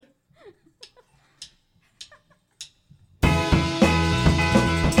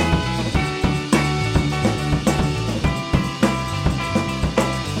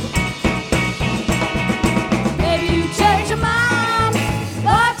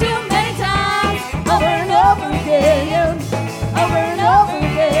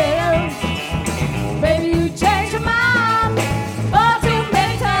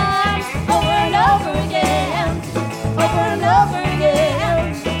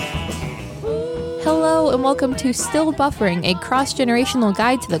and welcome to Still Buffering, a cross-generational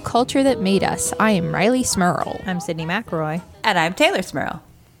guide to the culture that made us. I am Riley Smurl. I'm Sydney McElroy. And I'm Taylor Smurl.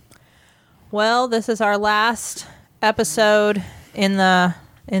 Well, this is our last episode in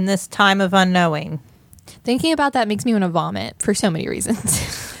this time of unknowing. Thinking about that makes me want to vomit for so many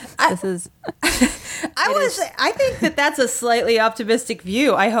reasons. I think that's a slightly optimistic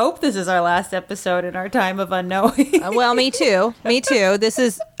view. I hope this is our last episode in our time of unknowing. Well, me too. Me too. This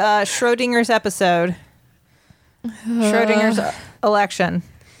is Schrodinger's episode. Schrodinger's election.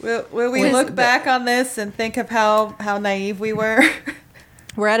 Will we look back on this and think of how naive we were?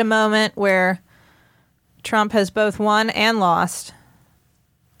 We're at a moment where Trump has both won and lost.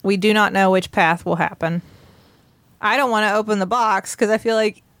 We do not know which path will happen. I don't want to open the box because I feel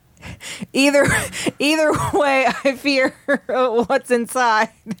like either way, I fear what's inside.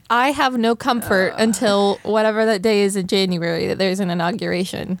 I have no comfort until whatever that day is in January that there's an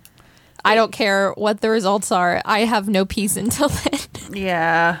inauguration. I don't care what the results are. I have no peace until then.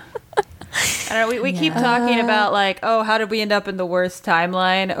 Yeah. I don't know, we keep talking about like, oh, how did we end up in the worst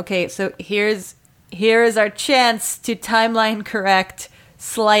timeline? Okay, so here is our chance to timeline correct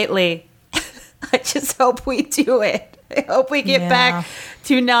slightly. I just hope we do it. I hope we get back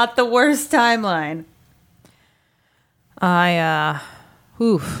to not the worst timeline. There's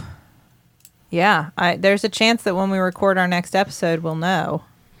a chance that when we record our next episode, we'll know.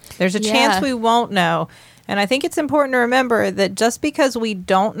 There's a chance we won't know. And I think it's important to remember that just because we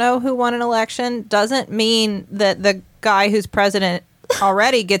don't know who won an election doesn't mean that the guy who's president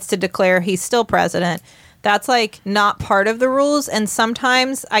already gets to declare he's still president. That's like not part of the rules. And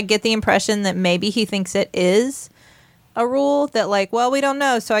sometimes I get the impression that maybe he thinks it is a rule that like, well, we don't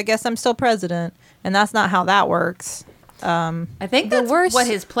know, so I guess I'm still president. And that's not how that works. I think that's what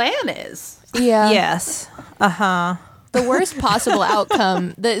his plan is. Yeah. Yes. Uh-huh. The worst possible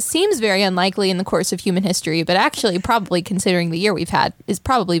outcome that seems very unlikely in the course of human history, but actually probably considering the year we've had is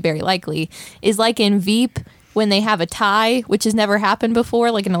probably very likely, is like in Veep when they have a tie, which has never happened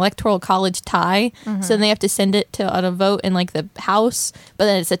before, like an electoral college tie. Mm-hmm. So then they have to send it on a vote in like the House, but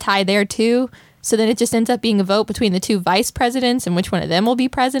then it's a tie there too. So then it just ends up being a vote between the two vice presidents and which one of them will be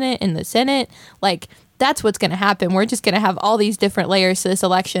president in the Senate. Like, that's what's going to happen. We're just going to have all these different layers to this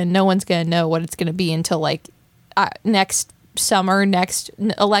election. No one's going to know what it's going to be until like next summer, next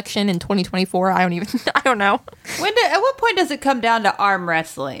election in 2024. I don't know. At what point does it come down to arm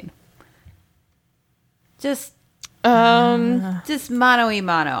wrestling? Just mano y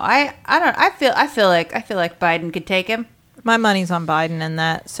mano. I feel like Biden could take him. My money's on Biden in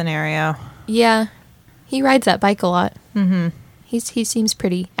that scenario. Yeah, he rides that bike a lot. Mm-hmm. He seems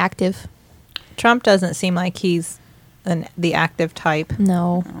pretty active. Trump doesn't seem like he's the active type.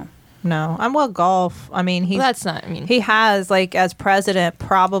 No. I'm golf. I mean, he has, like, as president,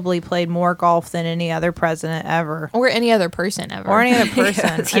 probably played more golf than any other president ever. Or any other person ever.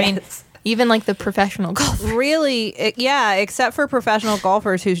 Yes, I mean, even like the professional golfer. Really, except for professional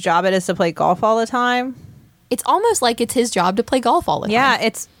golfers whose job it is to play golf all the time. It's almost like it's his job to play golf all the time. Yeah,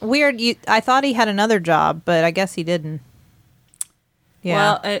 it's weird. I thought he had another job, but I guess he didn't.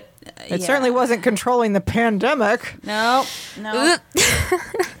 Yeah. Well, it certainly wasn't controlling the pandemic. No. Yeah.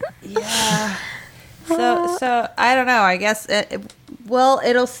 So I don't know. I guess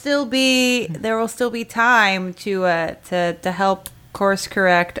it'll still be there will still be time to help course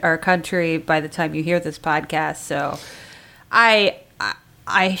correct our country by the time you hear this podcast. So I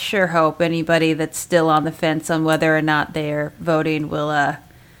sure hope anybody that's still on the fence on whether or not they're voting will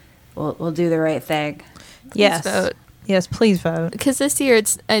do the right thing. Please vote. Yes, please vote. Because this year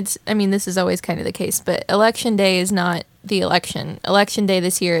it's I mean, this is always kind of the case, but election day is not the election. Election day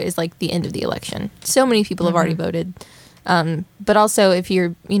this year is like the end of the election. So many people have already voted. But also if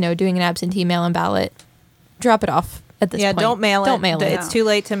you're, doing an absentee mail-in ballot, drop it off at this point. Yeah, don't mail it. Don't mail it. It's too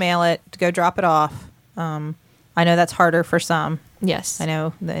late to mail it. Go drop it off. I know that's harder for some. Yes. I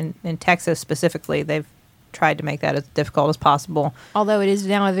know in Texas specifically, they've tried to make that as difficult as possible. Although it is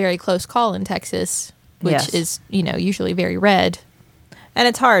now a very close call in Texas, which is, usually very red. And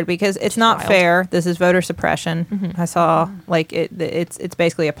it's hard because it's not wild. fair. This is voter suppression. Mm-hmm. I saw it's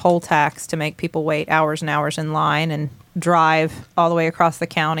basically a poll tax to make people wait hours and hours in line and drive all the way across the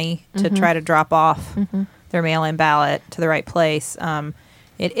county to try to drop off their mail-in ballot to the right place.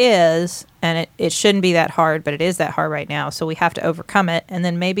 It is, and it shouldn't be that hard, but it is that hard right now. So we have to overcome it, and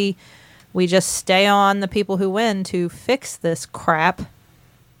then maybe we just stay on the people who win to fix this crap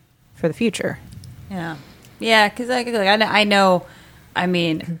for the future. Yeah, because I know. I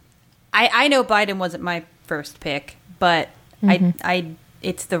mean, I know Biden wasn't my first pick, but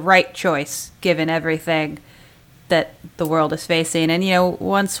it's the right choice given everything that the world is facing. And, you know,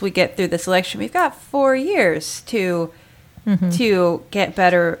 once we get through this election, we've got 4 years to get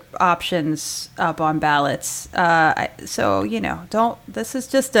better options up on ballots. So, you know, this is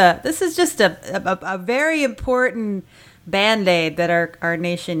just a very important Band-Aid that our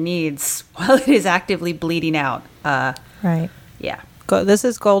nation needs while it is actively bleeding out. Right. Yeah. This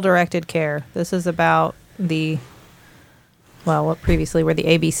is goal-directed care. This is about what previously were the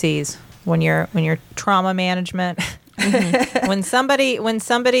ABCs. When you're trauma management, when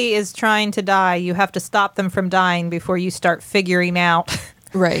somebody is trying to die, you have to stop them from dying before you start figuring out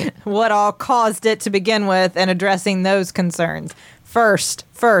right what all caused it to begin with and addressing those concerns. First,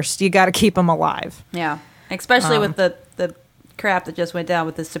 you got to keep them alive. Yeah. Especially with the crap that just went down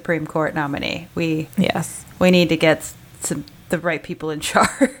with the Supreme Court nominee. We need to get the right people in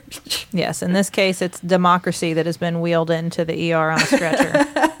charge. Yes, in this case, it's democracy that has been wheeled into the ER on a stretcher.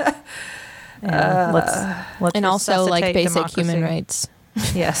 And let's and also like basic democracy. human rights.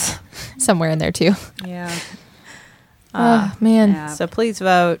 Yes, somewhere in there too. Yeah. Oh man. Yeah. So please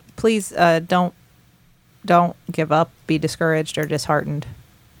vote. Please don't give up. Be discouraged or disheartened.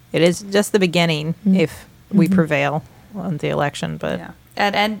 It is just the beginning if we prevail on the election. But yeah.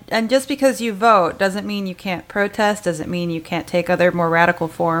 And just because you vote doesn't mean you can't protest. Doesn't mean you can't take other more radical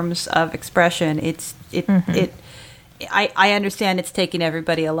forms of expression. I understand it's taking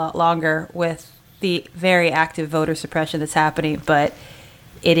everybody a lot longer with the very active voter suppression that's happening, but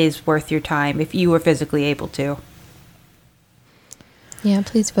it is worth your time if you were physically able to. Yeah,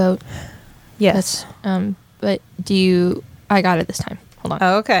 please vote. yes. But I got it this time. Hold on.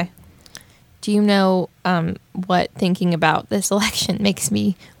 Oh, okay. Do you know what thinking about this election makes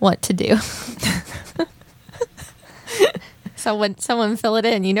me want to do? Someone fill it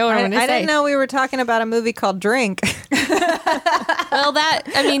in. You know what I'm going to say. I didn't know we were talking about a movie called Drink. Well, that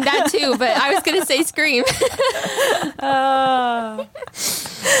too, but I was going to say Scream.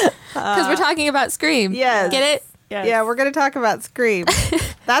 Because we're talking about Scream. Yes. Get it? Yes. Yeah, we're going to talk about Scream.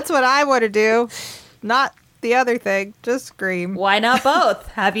 That's what I want to do. Not the other thing, just Scream. Why not both?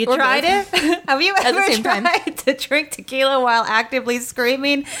 Have you tried it? Have you ever tried to drink tequila while actively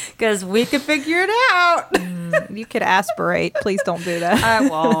screaming? Because we could figure it out. You could aspirate. Please don't do that. I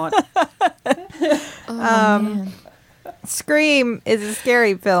won't. Man. Scream is a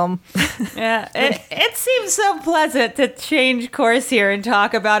scary film. Yeah, it seems so pleasant to change course here and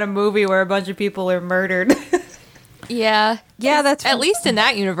talk about a movie where a bunch of people are murdered. Yeah. Yeah, that's At least in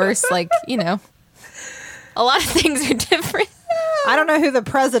that universe, like, you know, a lot of things are different. I don't know who the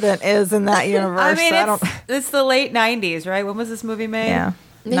president is in that universe. I mean, so it's the late 90s, right? When was this movie made? yeah.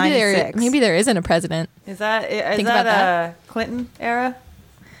 Maybe there isn't a president. Is that Think about that. Clinton era?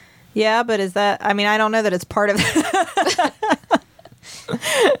 Yeah, but is that, I mean, I don't know that it's part of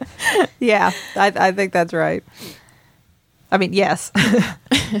Yeah, I think that's right. I mean, yes.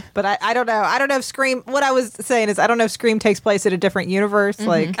 But I don't know. I don't know if Scream, what I was saying is I don't know if Scream takes place in a different universe.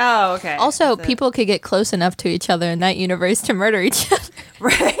 Like, Oh, okay. Also, people could get close enough to each other in that universe to murder each other.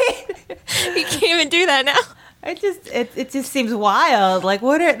 right? You can't even do that now. It just seems wild. Like,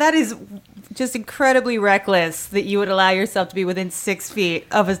 that is just incredibly reckless that you would allow yourself to be within 6 feet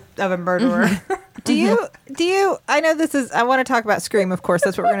of a murderer. do you, I know this is, I want to talk about Scream, of course,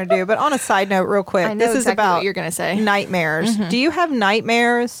 that's what we're going to do. But on a side note, real quick, I know this is exactly about what you're gonna say. nightmares. Do you have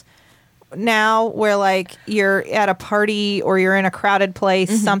nightmares now where like you're at a party or you're in a crowded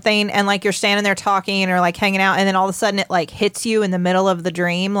place, something, and like you're standing there talking or like hanging out, and then all of a sudden it like hits you in the middle of the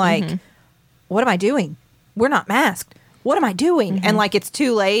dream, like, what am I doing? We're not masked. What am I doing? And like it's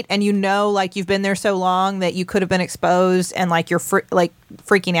too late, and you know, like you've been there so long that you could have been exposed, and like you're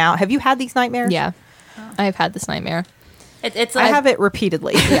freaking out. Have you had these nightmares? Yeah, I've had this nightmare. It's I have it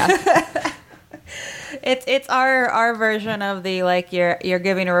repeatedly. Yeah, It's our version of the like you're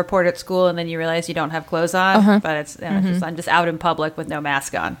giving a report at school and then you realize you don't have clothes on, but it's I'm just out in public with no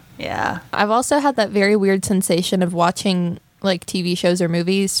mask on. Yeah. I've also had that very weird sensation of watching like TV shows or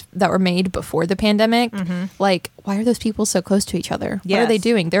movies that were made before the pandemic. Like, why are those people so close to each other? What are they Yes.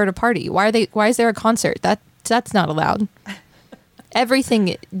 doing? They're at a party. Why is there a concert? That's not allowed.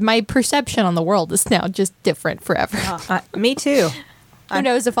 Everything, my perception on the world is now just different forever. Me too. Who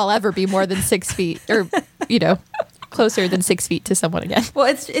knows if I'll ever be more than 6 feet or, you know, closer than 6 feet to someone again. Well,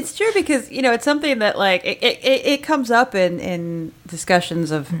 it's true because, you know, it's something that like it comes up in discussions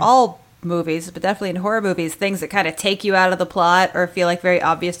of all movies, but definitely in horror movies, things that kind of take you out of the plot or feel like very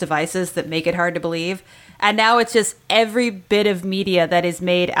obvious devices that make it hard to believe. And now it's just every bit of media that is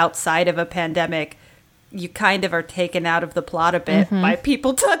made outside of a pandemic, you kind of are taken out of the plot a bit by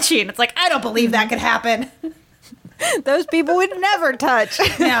people touching. It's like, I don't believe that could happen. Those people would never touch.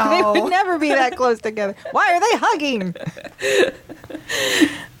 No. They would never be that close together. Why are they hugging?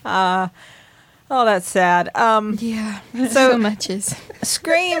 Oh, that's sad. Yeah. So So much is.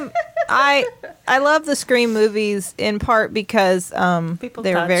 Scream. I love the Scream movies in part because People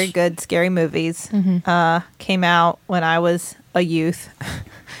they were touch. very good scary movies. Came out when I was a youth,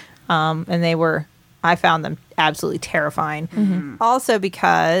 and I found them absolutely terrifying. Also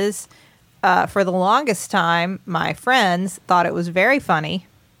because for the longest time, my friends thought it was very funny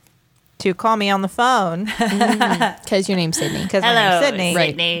to call me on the phone Because your name's Sydney. because my Hello, name's Sydney. Right.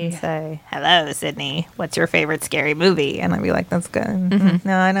 Sydney. And say, "Hello, Sydney. What's your favorite scary movie?" And I'd be like, "That's good.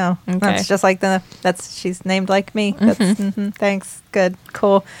 No, I know. Okay. That's just like she's named like me. That's thanks. Good.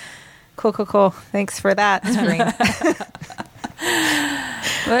 Cool. Thanks for that, Scream."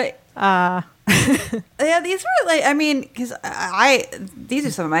 But yeah, these were like, I mean, because these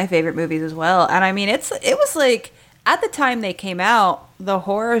are some of my favorite movies as well, and I mean, it was like at the time they came out, the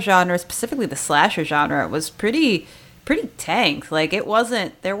horror genre, specifically the slasher genre, was pretty tanked. Like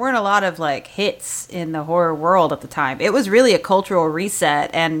there weren't a lot of like hits in the horror world at the time. It was really a cultural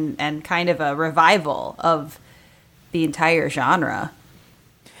reset and kind of a revival of the entire genre.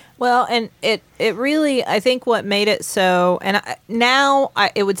 Well, and it really, I think what made it so, and now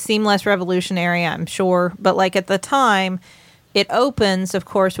it would seem less revolutionary, I'm sure, but like at the time, it opens, of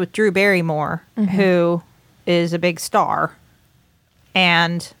course, with Drew Barrymore, who is a big star,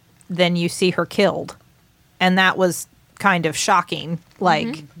 and then you see her killed, and that was kind of shocking.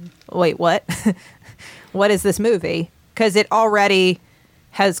 Like, wait, what? What is this movie? Because it already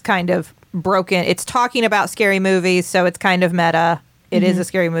has kind of broken. It's talking about scary movies, so it's kind of meta. It is a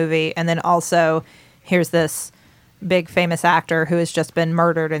scary movie. And then also, here's this big famous actor who has just been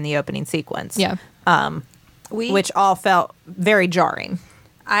murdered in the opening sequence. Yeah. Which all felt very jarring.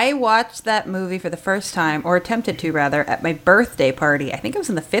 I watched that movie for the first time, or attempted to rather, at my birthday party. I think it was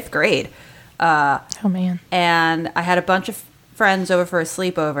in the 5th grade. Oh, man. And I had a bunch of friends over for a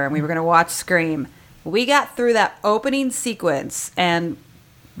sleepover, and we were going to watch Scream. We got through that opening sequence, and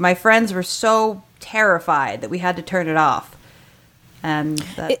my friends were so terrified that we had to turn it off. And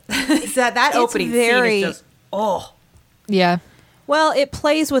that opening scene is just, oh. Yeah. Well, it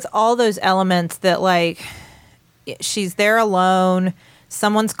plays with all those elements that, like, she's there alone,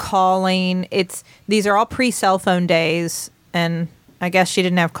 someone's calling. These are all pre-cell phone days, and I guess she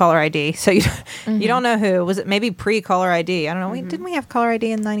didn't have caller ID, so you don't know who. Was it maybe pre-caller ID? I don't know. Wait, didn't we have caller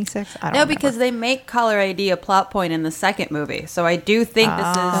ID in '96? I don't No, remember. because they make caller ID a plot point in the second movie. So I do think this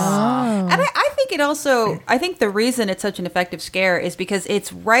is... And I think it also... I think the reason it's such an effective scare is because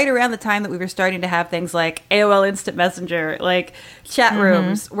it's right around the time that we were starting to have things like AOL Instant Messenger, like chat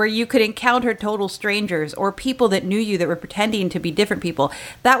rooms, where you could encounter total strangers or people that knew you that were pretending to be different people.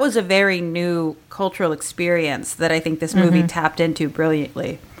 That was a very new cultural experience that I think this movie tapped into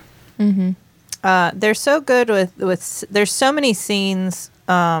brilliantly. They're so good with there's so many scenes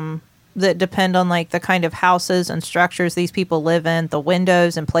that depend on like the kind of houses and structures these people live in, the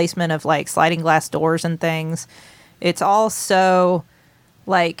windows and placement of like sliding glass doors and things. It's all so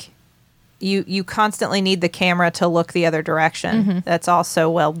like you constantly need the camera to look the other direction. That's all so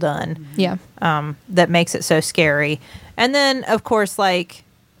well done. Yeah. That makes it so scary. And then of course like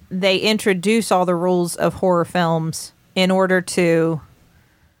they introduce all the rules of horror films in order to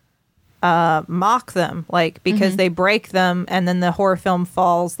mock them, like because they break them and then the horror film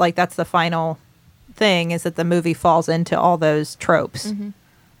falls, like that's the final thing, is that the movie falls into all those tropes.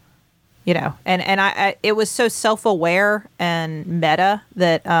 You know, and I it was so self-aware and meta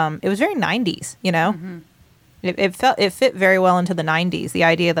that it was very 90s, you know. It fit very well into the 90s, the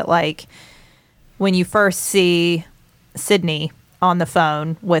idea that like when you first see Sydney on the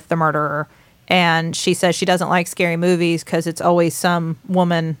phone with the murderer and she says she doesn't like scary movies because it's always some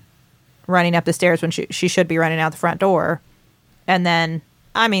woman running up the stairs when she should be running out the front door. And then,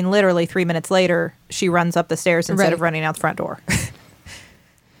 I mean, literally 3 minutes later, she runs up the stairs instead of running out the front door.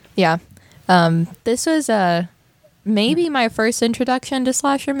 Yeah. This was maybe my first introduction to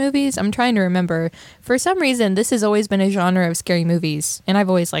slasher movies. I'm trying to remember. For some reason, this has always been a genre of scary movies, and I've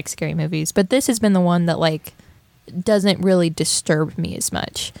always liked scary movies, but this has been the one that, like, doesn't really disturb me as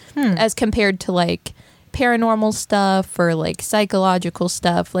much as compared to, like, paranormal stuff or like psychological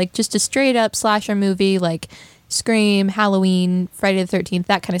stuff, like just a straight up slasher movie like Scream, Halloween, Friday the 13th,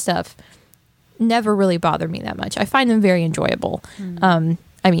 that kind of stuff never really bothered me that much. I find them very enjoyable.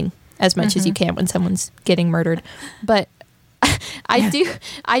 I mean, as much as you can when someone's getting murdered. But I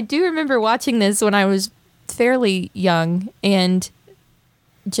do remember watching this when I was fairly young and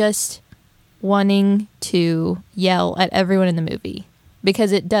just wanting to yell at everyone in the movie.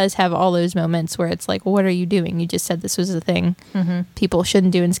 because it does have all those moments where it's like, what are you doing? You just said this was a thing people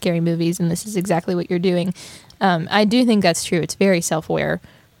shouldn't do in scary movies, and this is exactly what you're doing. I do think that's true. It's very self-aware,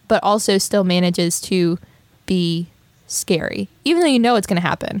 but also still manages to be scary, even though you know it's going to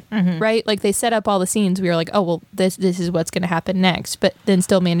happen, right? Like they set up all the scenes. We were like, oh, well, this is what's going to happen next, but then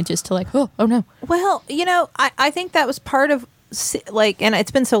still manages to like, oh no. Well, I think that was part of like, and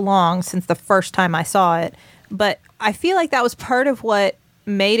it's been so long since the first time I saw it, but I feel like that was part of what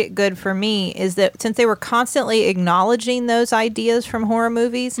made it good for me, is that since they were constantly acknowledging those ideas from horror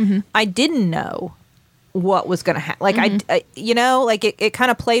movies, I didn't know what was going to happen. Like it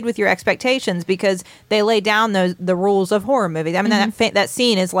kind of played with your expectations because they lay down the rules of horror movies. I mean, that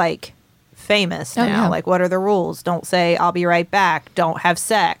scene is like famous now. Yeah. Like, what are the rules? Don't say I'll be right back. Don't have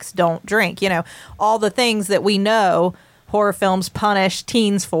sex. Don't drink. All the things that we know horror films punish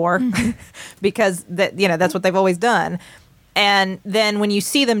teens for because that's what they've always done. And then when you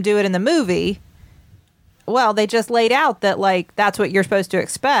see them do it in the movie, well, they just laid out that like that's what you're supposed to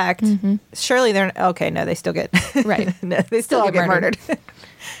expect. Surely they're okay. No, they still get right. No, they still all get murdered.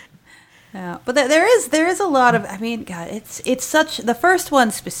 Yeah, but there is a lot of. I mean, God, it's such. The first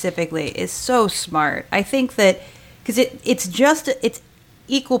one specifically is so smart. I think that because it's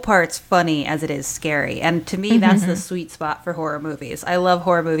equal parts funny as it is scary, and to me that's the sweet spot for horror movies. I love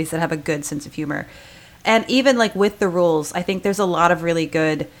horror movies that have a good sense of humor, and even like with the rules, I think there's a lot of really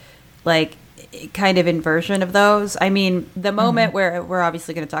good like kind of inversion of those. I mean, the moment where we're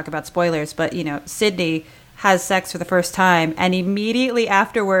obviously going to talk about spoilers, but Sydney has sex for the first time, and immediately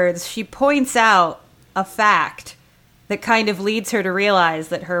afterwards she points out a fact that kind of leads her to realize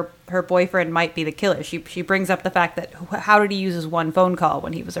that her boyfriend might be the killer. She brings up the fact that how did he use his one phone call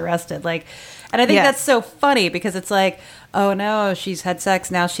when he was arrested? Like, and I think that's so funny because it's like, oh no, she's had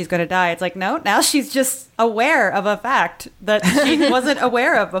sex, now she's going to die. It's like, no, now she's just aware of a fact that she wasn't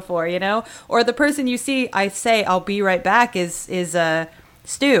aware of before, Or the person you see, I say, I'll be right back is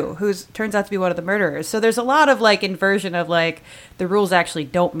Stu, who turns out to be one of the murderers. So there's a lot of like inversion of like the rules actually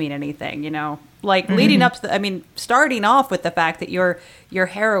don't mean anything, Like leading up to starting off with the fact that your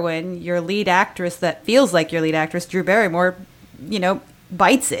heroine, your lead actress that feels like your lead actress, Drew Barrymore,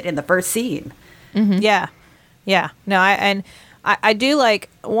 bites it in the first scene. Yeah. No, I do like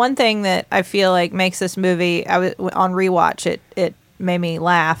one thing that I feel like makes this movie. On rewatch, it made me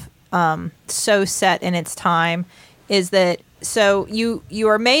laugh. So set in its time is that so you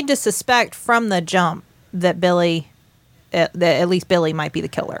are made to suspect from the jump that Billy. That at least Billy might be the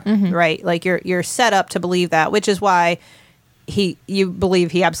killer, right? Like you're set up to believe that, which is why you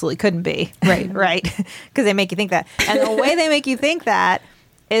believe he absolutely couldn't be, right? Because they make you think that, and the way they make you think that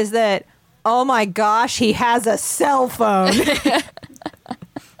is that, oh my gosh, he has a cell phone.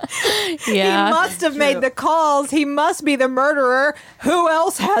 Yeah, he must have made the calls. He must be the murderer. Who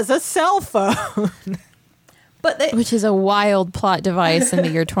else has a cell phone? Which is a wild plot device in the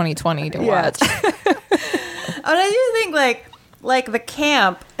year 2020 to watch. And I do think like the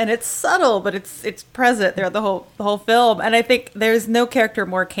camp, and it's subtle, but it's present throughout the whole film. And I think there's no character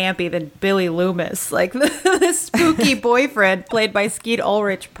more campy than Billy Loomis, like the spooky boyfriend played by Skeet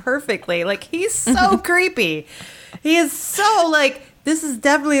Ulrich perfectly. Like he's so creepy. He is so like this is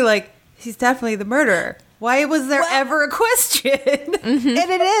definitely like he's definitely the murderer. Why was there ever a question? And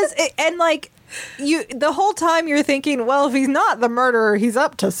it is, and like. The whole time you're thinking, well, if he's not the murderer, he's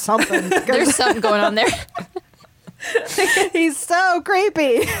up to something. There's something going on there. He's so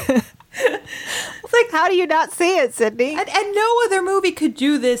creepy. It's like, how do you not see it, Sydney? And no other movie could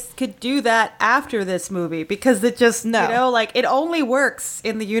do that after this movie because it just, it only works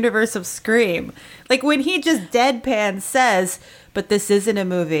in the universe of Scream. Like when he just deadpan says, but this isn't a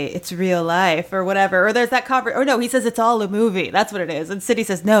movie, it's real life or whatever. Or there's that or no, he says it's all a movie. That's what it is. And Sidney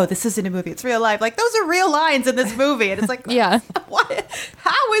says, no, this isn't a movie, it's real life. Like those are real lines in this movie. And it's like, yeah, what?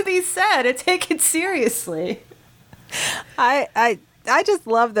 How were these said and taken seriously? I just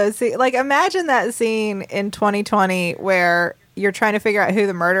love those scenes. Like imagine that scene in 2020 where you're trying to figure out who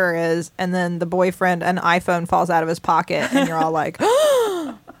the murderer is, and then the boyfriend, an iPhone falls out of his pocket, and you're all like,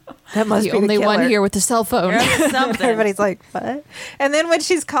 oh, that must be the only killer. one here with the cell phone. Everybody's like, what? And then when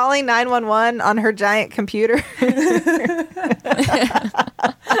she's calling 911 on her giant computer.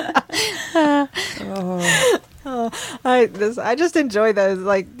 I just enjoy those.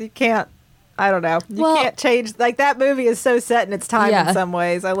 Like you can't. I don't know. You can't change. Like that movie is so set in its time in some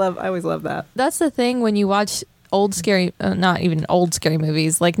ways. I always love that. That's the thing when you watch old scary, not even old scary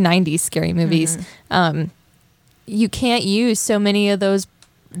movies, like 90s scary movies. You can't use so many of those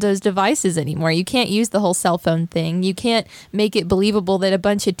devices anymore. You can't use the whole cell phone thing. You can't make it believable that a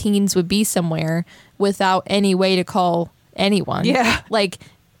bunch of teens would be somewhere without any way to call anyone. Yeah. Like,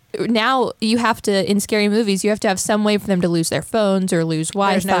 now you have to, in scary movies, you have to have some way for them to lose their phones or lose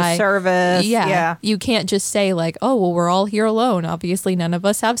Wi-Fi. There's no service. Yeah. You can't just say like, oh, well, we're all here alone. Obviously, none of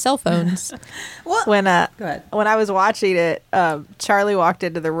us have cell phones. Well, when Go ahead. When I was watching it, Charlie walked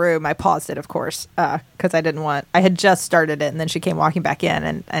into the room. I paused it, of course, because I had just started it, and then she came walking back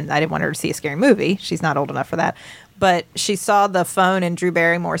in, and I didn't want her to see a scary movie. She's not old enough for that. But she saw the phone in Drew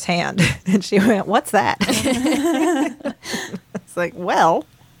Barrymore's hand, and she went, "What's that?" It's like, well,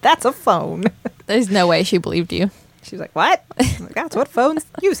 that's a phone. There's no way she believed you. She's like, what? I'm like, that's what phones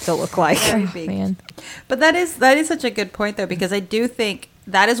used to look like. Creepy. Man. But that is such a good point, though, because I do think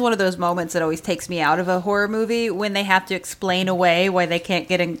that is one of those moments that always takes me out of a horror movie when they have to explain away why they can't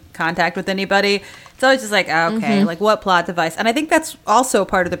get in contact with anybody. It's always just like, okay, like what plot device? And I think that's also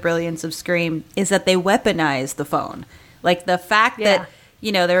part of the brilliance of Scream is that they weaponize the phone. Like the fact that,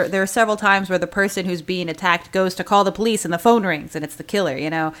 you know, there are several times where the person who's being attacked goes to call the police and the phone rings and it's the killer,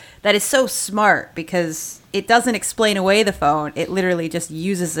 you know. That is so smart because it doesn't explain away the phone. It literally just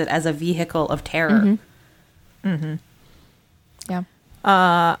uses it as a vehicle of terror. Yeah.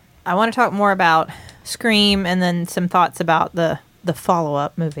 I want to talk more about Scream and then some thoughts about the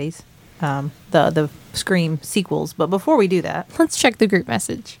follow-up movies, the Scream sequels. But before we do that, Let's check the group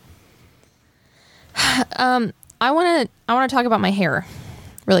message. I want to talk about my hair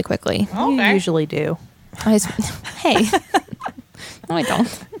really quickly. you usually do. Hey. No, I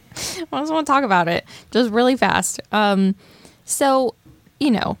don't. I just want to talk about it just really fast. So,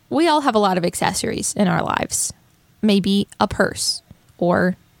 you know, we all have a lot of accessories in our lives. Maybe a purse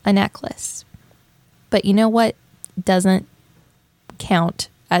or a necklace. But you know what doesn't count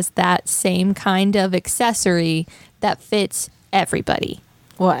as that same kind of accessory that fits everybody?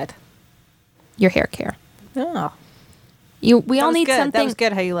 What? Your hair care. Oh, We all need good. something. That was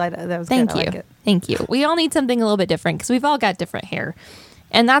good how you lied. That was Thank good. you. I like it. Thank you. We all need something a little bit different because we've all got different hair.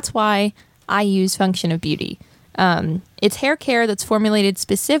 And that's why I use Function of Beauty. It's hair care that's formulated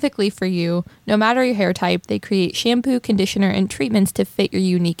specifically for you. No matter your hair type, they create shampoo, conditioner, and treatments to fit your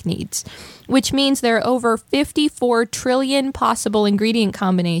unique needs, which means there are over 54 trillion possible ingredient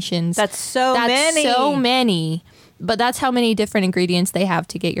combinations. That's so many. So many. But that's how many different ingredients they have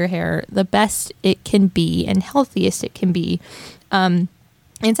to get your hair the best it can be and healthiest it can be.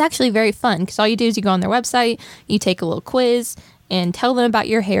 It's actually very fun because all you do is you go on their website, you take a little quiz, and tell them about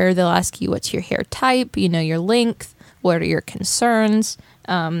your hair. They'll ask you what's your hair type, you know, your length, what are your concerns,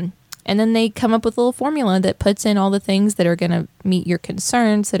 and then they come up with a little formula that puts in all the things that are going to meet your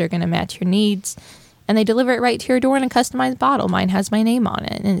concerns, that are going to match your needs, and they deliver it right to your door in a customized bottle. Mine has my name on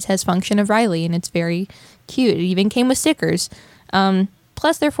it, and it says Function of Riley, and it's very cute. It even came with stickers.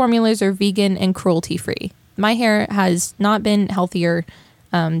 Plus, their formulas are vegan and cruelty-free. My hair has not been healthier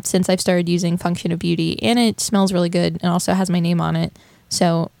since I've started using Function of Beauty, and it smells really good and also has my name on it,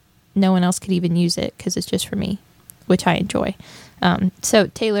 so no one else could even use it because it's just for me, which I enjoy. So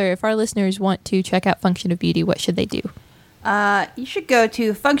Taylor, if our listeners want to check out Function of Beauty, what should they do? You should go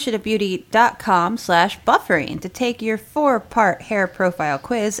to functionofbeauty.com/buffering to take your 4-part hair profile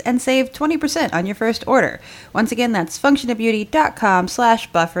quiz and save 20% on your first order. Once again, that's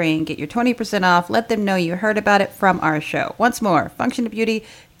functionofbeauty.com/buffering. Get your 20% off. Let them know you heard about it from our show. Once more,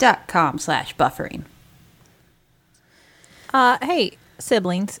 functionofbeauty.com/buffering. Hey,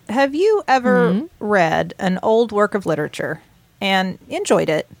 siblings, have you ever read an old work of literature and enjoyed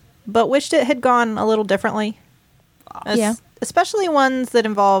it, but wished it had gone a little differently? Yeah. Especially ones that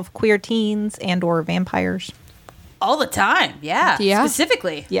involve queer teens and or vampires. All the time, yeah. Yeah.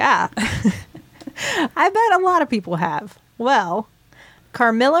 Specifically. Yeah. I bet a lot of people have. Well,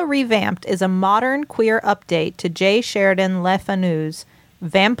 Carmilla Revamped is a modern queer update to J. Sheridan Le Fanu's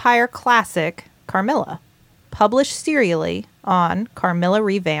vampire classic, Carmilla, published serially on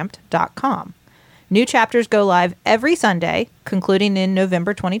CarmillaRevamped.com. New chapters go live every Sunday, concluding in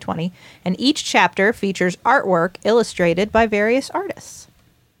November 2020, and each chapter features artwork illustrated by various artists.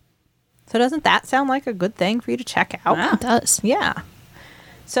 So doesn't that sound like a good thing for you to check out? Wow. It does. Yeah.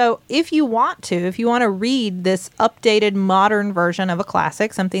 So if you want to read this updated modern version of a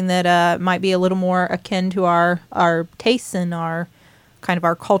classic, something that might be a little more akin to our tastes and our kind of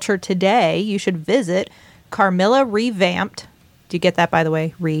our culture today, you should visit Carmilla Revamped. Do you get that, by the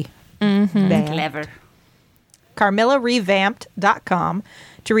way? Clever. CarmillaRevamped.com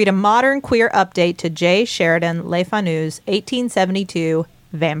to read a modern queer update to J. Sheridan Le Fanu's 1872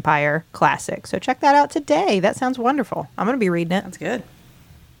 vampire classic. So check that out today. That sounds wonderful. I'm going to be reading it. That's good.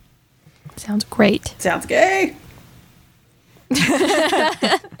 Sounds great. Sounds gay.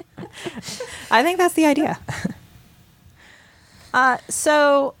 I think that's the idea.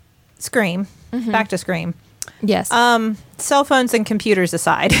 So, Scream. Back to Scream. Yes. Cell phones and computers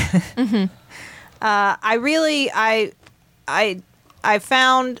aside, I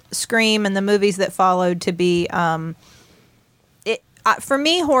found Scream and the movies that followed to be for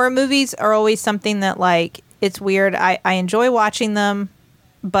me, horror movies are always something that, like, it's weird. I enjoy watching them,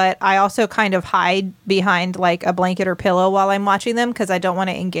 but I also kind of hide behind like a blanket or pillow while I'm watching them because I don't want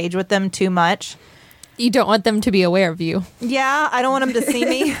to engage with them too much. You don't want them to be aware of you. Yeah, I don't want them to see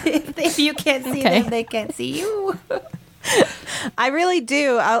me. If you can't see them, they can't see you. I really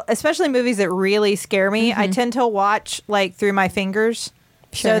do, especially movies that really scare me. I tend to watch like through my fingers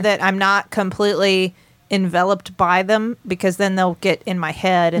so that I'm not completely enveloped by them, because then they'll get in my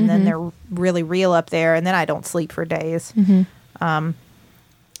head and then they're really real up there, and then I don't sleep for days.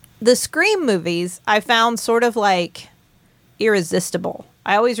 The Scream movies I found sort of like irresistible.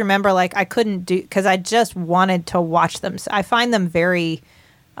 I always remember like I couldn't do, because I just wanted to watch them. So I find them very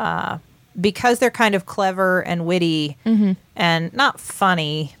because they're kind of clever and witty and not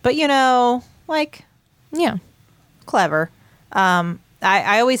funny, but like clever.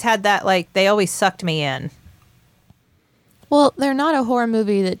 I always had that, like, they always sucked me in. Well, they're not a horror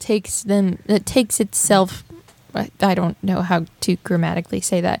movie that takes itself, I don't know how to grammatically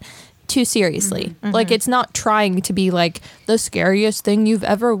say that, too seriously. Like, it's not trying to be like the scariest thing you've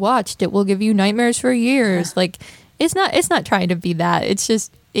ever watched. It will give you nightmares for years. Like, it's not trying to be that. It's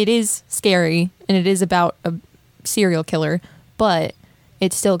just, it is scary and it is about a serial killer, but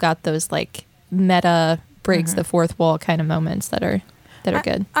it's still got those like meta breaks the fourth wall kind of moments that are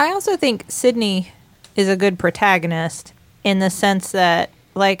good. I also think Sydney is a good protagonist in the sense that,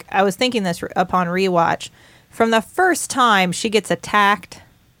 like, I was thinking this upon rewatch. From the first time she gets attacked,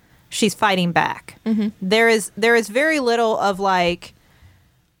 she's fighting back. There is very little of like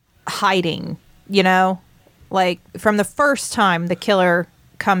hiding, like from the first time the killer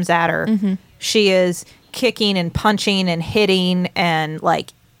comes at her, she is kicking and punching and hitting and like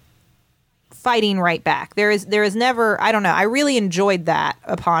fighting right back. There is never, I don't know, I really enjoyed that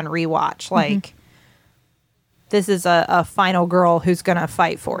upon rewatch. Like, this is a final girl who's gonna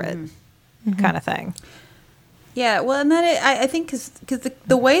fight for it, kind of thing. Yeah, well, and then I think because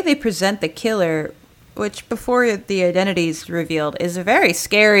the way they present the killer, which before the identity's revealed, is a very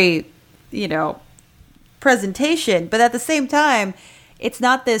scary, presentation. But at the same time, it's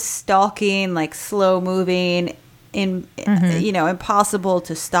not this stalking, like slow moving, impossible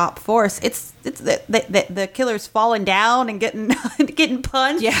to stop force. It's the killer's falling down and getting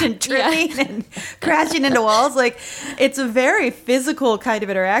punched and tripping and crashing into walls. Like, it's a very physical kind of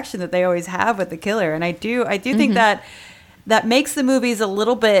interaction that they always have with the killer, and I do think that makes the movies a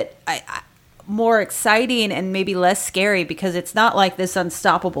little bit more exciting and maybe less scary, because it's not like this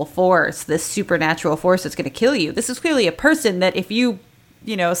unstoppable force, this supernatural force that's going to kill you. This is clearly a person that if you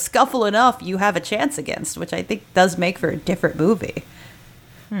scuffle enough, you have a chance against, which I think does make for a different movie.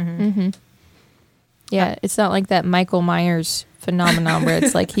 Yeah, it's not like that Michael Myers phenomenon where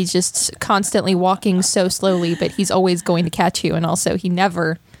it's like he's just constantly walking so slowly, but he's always going to catch you, and also he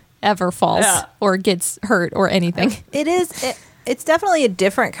never, ever falls or gets hurt or anything. It's definitely a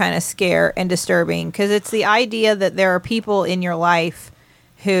different kind of scare and disturbing, because it's the idea that there are people in your life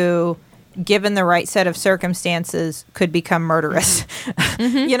who, given the right set of circumstances, could become murderous.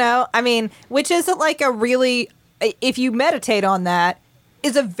 I mean, which is like a really, if you meditate on that,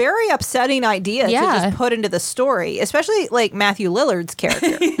 is a very upsetting idea to just put into the story, especially like Matthew Lillard's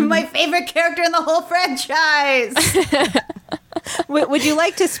character. My favorite character in the whole franchise. Would you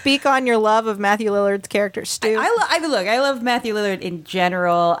like to speak on your love of Matthew Lillard's character, Stu? I love Matthew Lillard in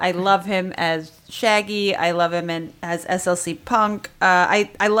general. I love him as Shaggy. I love him as SLC Punk.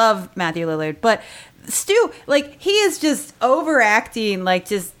 I love Matthew Lillard, but Stu, like, he is just overacting, like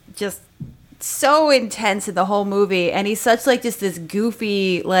just so intense in the whole movie, and he's such like just this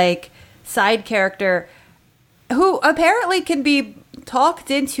goofy like side character who apparently can be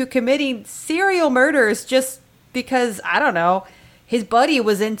talked into committing serial murders just because, I don't know, his buddy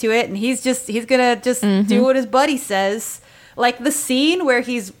was into it, and he's gonna do what his buddy says. Like the scene where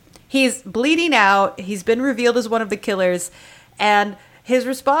he's bleeding out, he's been revealed as one of the killers, and his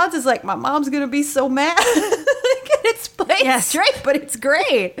response is like, "My mom's gonna be so mad." It's played straight, but it's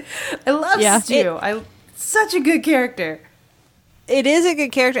great. I love Stu. Such a good character. It is a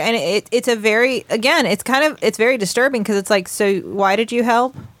good character, and it's a very, again, it's very disturbing, because it's like, so why did you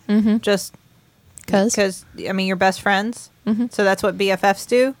help? Just because, I mean, you're best friends. So that's what BFFs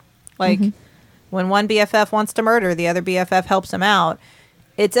do. Like, when one BFF wants to murder, the other BFF helps him out.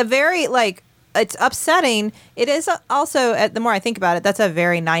 It's a very, like, it's upsetting. It is also, the more I think about it, that's a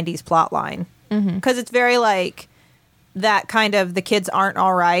very 90s plot line. Because it's very like, that kind of the kids aren't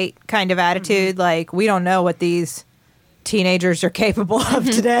all right kind of attitude. Like, we don't know what these teenagers are capable of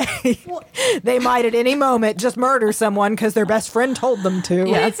today. They might at any moment just murder someone because their best friend told them to.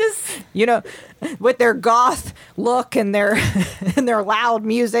 Yeah. It's just, you know, with their goth look and their and their loud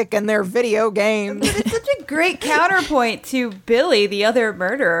music and their video games. it's such a great counterpoint to Billy, the other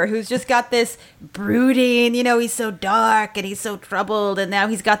murderer, who's just got this brooding, you know, he's so dark and he's so troubled, and now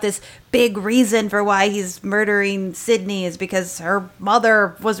he's got this big reason for why he's murdering Sydney is because her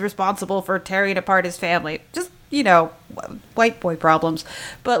mother was responsible for tearing apart his family. Just, you know, white boy problems.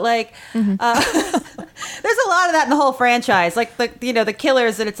 But, like, there's a lot of that in the whole franchise. Like, the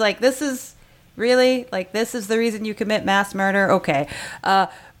killers, and it's like, this is really, like, this is the reason you commit mass murder? Okay. But,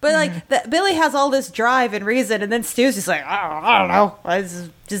 like, Billy has all this drive and reason, and then Stu's just like, I don't know. I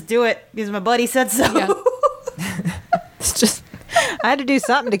just do it because my buddy said so. Yeah. It's just, I had to do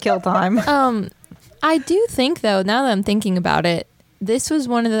something to kill time. I do think, though, now that I'm thinking about it, this was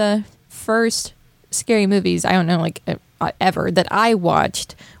one of the first scary movies, I don't know, like, ever, that I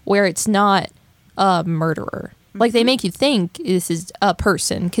watched where it's not a murderer. Like, they make you think this is a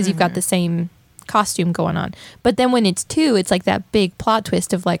person because you've got the same costume going on. But then when it's two, it's like that big plot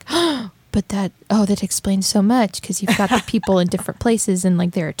twist of like, but that explains so much because you've got the people in different places and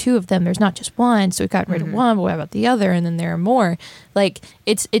like there are two of them. There's not just one. So we've gotten rid of one, but what about the other? And then there are more. Like,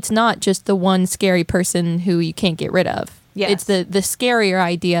 it's not just the one scary person who you can't get rid of. Yes. It's the scarier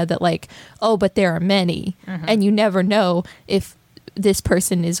idea that like, oh, but there are many, and you never know if this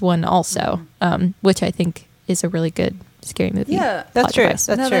person is one also, which I think is a really good scary movie. Yeah, that's true. Device.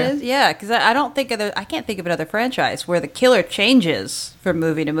 That's true. Yeah, because I don't think I can't think of another franchise where the killer changes from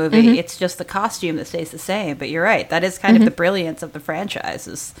movie to movie. It's just the costume that stays the same. But you're right. That is kind of the brilliance of the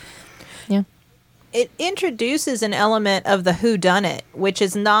franchises. Yeah. It introduces an element of the whodunit, which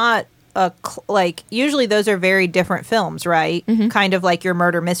is not like, usually those are very different films, right? Kind of like your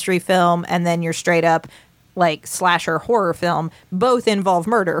murder mystery film and then your straight up like slasher horror film. Both involve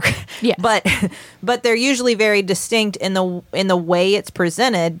murder. Yes. but they're usually very distinct in the way it's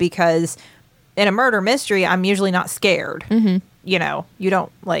presented, because in a murder mystery, I'm usually not scared. You know, you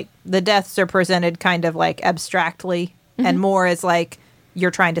don't, like, the deaths are presented kind of like abstractly and more as like you're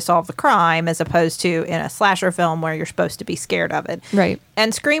trying to solve the crime, as opposed to in a slasher film where you're supposed to be scared of it. Right.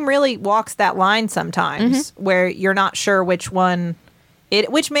 And Scream really walks that line sometimes where you're not sure which one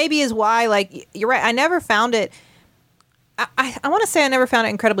which maybe is why, like, you're right, I never found it, I want to say I never found it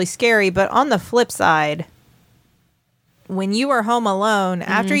incredibly scary, but on the flip side, when you are home alone,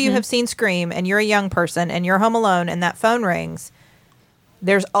 after you have seen Scream and you're a young person and you're home alone and that phone rings,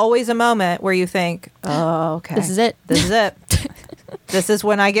 there's always a moment where you think, oh, okay. This is it. This is it. This is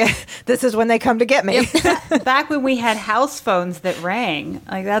when they come to get me. Yep. Back when we had house phones that rang.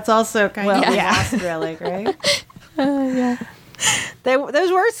 Like, that's also kind of a last relic, right? Yeah.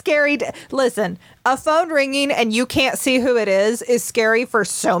 Those were scary. Listen, a phone ringing and you can't see who it is scary for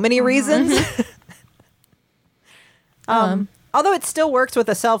so many reasons. Although it still works with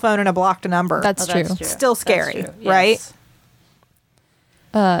a cell phone and a blocked number. That's true. Still scary, That's true. right?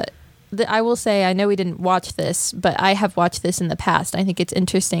 Yes. I will say, I know we didn't watch this, but I have watched this in the past. I think it's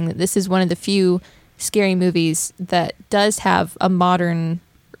interesting that this is one of the few scary movies that does have a modern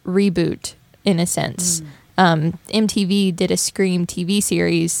reboot, in a sense. MTV did a Scream TV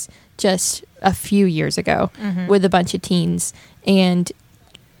series just a few years ago with a bunch of teens and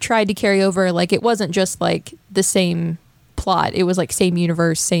tried to carry over, like, it wasn't just like the same plot. It was like same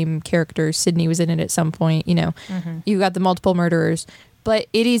universe, same characters. Sydney was in it at some point, you know. You got the multiple murderers. But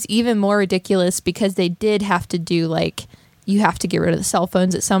it is even more ridiculous because they did have to do, like, you have to get rid of the cell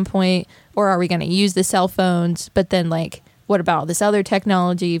phones at some point, or are we going to use the cell phones? But then, like, what about all this other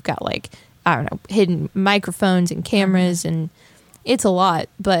technology? You've got, like, I don't know, hidden microphones and cameras, and it's a lot.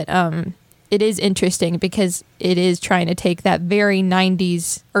 But it is interesting because it is trying to take that very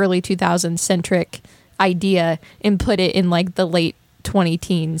 90s, early 2000s centric idea and put it in, like, the late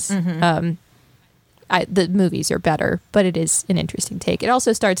 20-teens. The movies are better, but it is an interesting take. It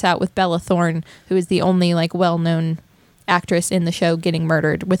also starts out with Bella Thorne, who is the only, like, well-known actress in the show getting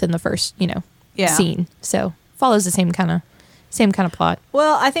murdered within the first, scene. So follows the same kind of plot.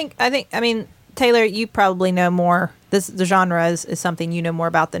 Well, I mean, Taylor, you probably know more. The genre is something you know more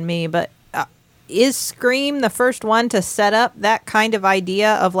about than me, but is Scream the first one to set up that kind of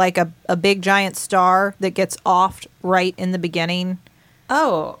idea of, like, a big giant star that gets offed right in the beginning?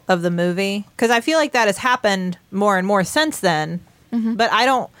 Of the movie? Because I feel like that has happened more and more since then. But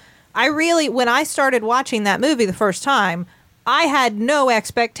when I started watching that movie the first time, I had no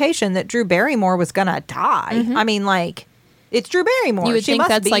expectation that Drew Barrymore was going to die. I mean, like, it's Drew Barrymore. You would She think must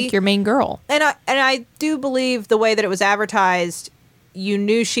that's be. like your main girl. And I do believe the way that it was advertised, you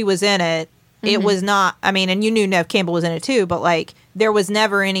knew she was in it. It was not, I mean, and you knew Nev Campbell was in it too, but like there was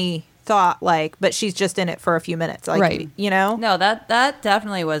never any thought like, but she's just in it for a few minutes. Like, Right. you know? No, that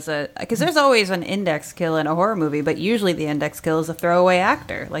definitely was because there's always an index kill in a horror movie, but usually the index kill is a throwaway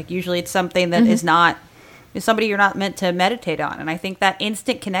actor. Like usually it's something that is somebody you're not meant to meditate on. And I think that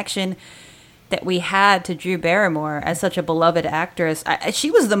instant connection that we had to Drew Barrymore as such a beloved actress,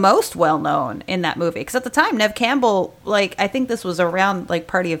 she was the most well known in that movie. Because at the time, Nev Campbell, like I think this was around like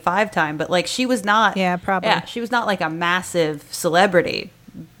Party of Five time, but like she was not. Yeah, probably. Yeah, she was not like a massive celebrity,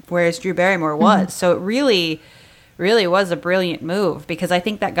 whereas Drew Barrymore was. So it really was a brilliant move because I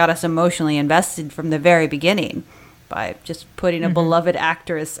think that got us emotionally invested from the very beginning by just putting a beloved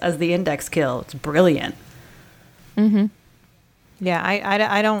actress as the index kill. It's brilliant. Yeah,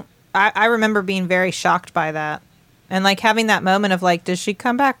 I don't. I remember being very shocked by that, and like having that moment of like, does she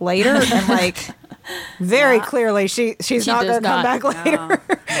come back later? And like, very clearly she's not does going to come not. back later.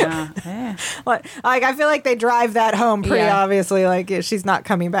 Yeah. like I feel like they drive that home pretty Yeah. obviously. Like she's not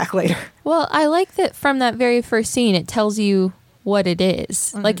coming back later. Well, I like that from that very first scene, it tells you what it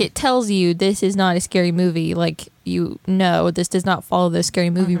is. Like, it tells you this is not a scary movie. Like, this does not follow the scary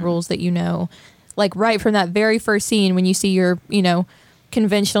movie rules that you know. Like, right from that very first scene, when you see your,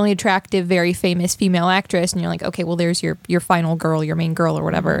 conventionally attractive, very famous female actress, and you're like, okay, well, there's your final girl, your main girl or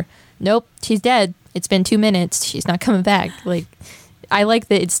whatever. Nope, she's dead. It's been 2 minutes. She's not coming back. Like, I like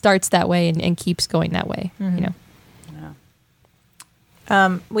that it starts that way and keeps going that way,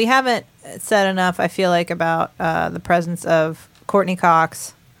 We haven't said enough, I feel like, about the presence of Courtney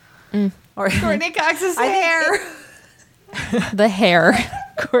Cox. Or Courtney Cox's I think hair. The hair.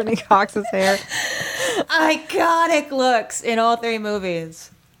 Courtney Cox's hair. Iconic looks in all three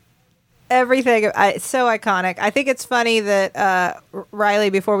movies. Everything. It's so iconic. I think it's funny that Riley,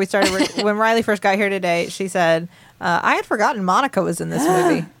 before we started, when Riley first got here today, she said, I had forgotten Monica was in this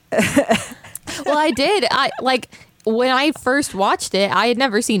movie. Well, I did. When I first watched it, I had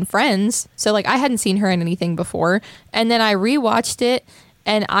never seen Friends. So, I hadn't seen her in anything before. And then I rewatched it,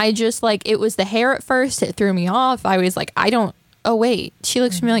 and I just, it was the hair at first. It threw me off. I was like, oh, wait, she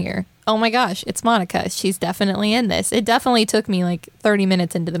looks familiar. Oh, my gosh, it's Monica. She's definitely in this. It definitely took me, 30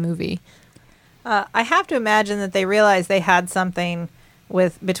 minutes into the movie. I have to imagine that they realized they had something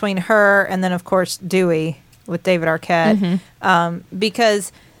between her and then, of course, Dewey with David Arquette.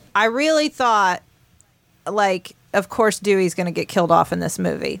 Because I really thought, of course, Dewey's going to get killed off in this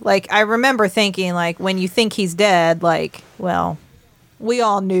movie. I remember thinking, when you think he's dead, well, we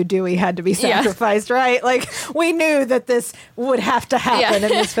all knew Dewey had to be sacrificed, right? We knew that this would have to happen in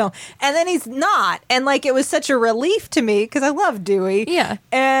this film. And then he's not. And, it was such a relief to me because I love Dewey. Yeah.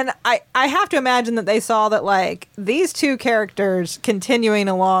 And I have to imagine that they saw that, these two characters continuing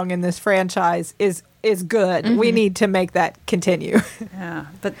along in this franchise is good. We need to make that continue. Yeah,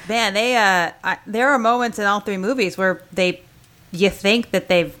 but man, there are moments in all three movies where you think that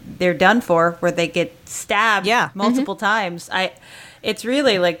they're done for, where they get stabbed multiple times. It's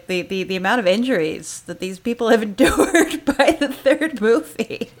really the amount of injuries that these people have endured by the third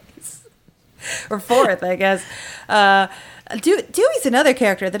movie. Or fourth, I guess. Dewey's another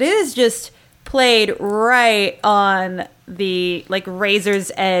character that is just played right on the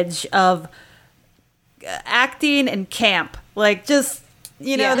razor's edge of acting and camp.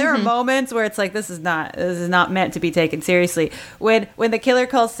 There are moments where it's this is not meant to be taken seriously. When the killer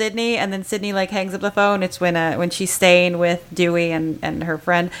calls Sydney and then Sydney hangs up the phone, it's when she's staying with Dewey and her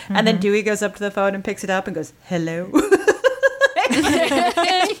friend, and then Dewey goes up to the phone and picks it up and goes, hello.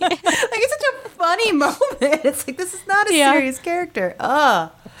 It's such a funny moment. It's this is not a serious character.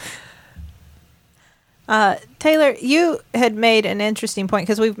 Taylor, you had made an interesting point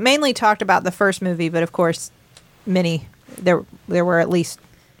because we've mainly talked about the first movie, but of course, there were at least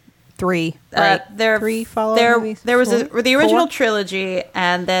three. Right? Three follow-up movies. There was the original trilogy,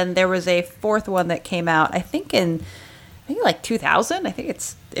 and then there was a fourth one that came out. I think 2000. I think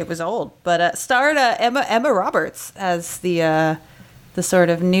it was old, but starred Emma Roberts as the sort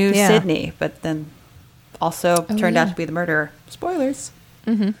of new Sydney, but then also turned out to be the murderer. Spoilers.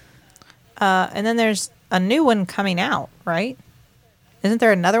 And then there's a new one coming out, right? Isn't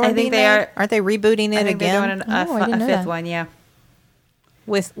there another one? I think they are. Aren't they rebooting it again? They're doing a fifth one, yeah.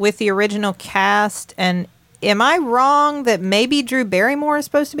 With the original cast, and am I wrong that maybe Drew Barrymore is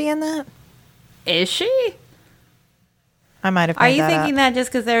supposed to be in that? Is she? I might have. Are you thinking that just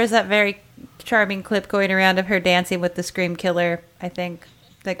because there was that very charming clip going around of her dancing with the Scream Killer? I think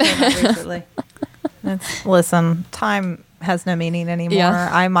that came out recently. Listen, time has no meaning anymore. Yeah.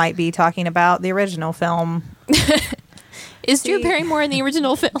 I might be talking about the original film. Is Drew Barrymore in the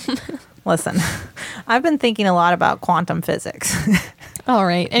original film? Listen, I've been thinking a lot about quantum physics. All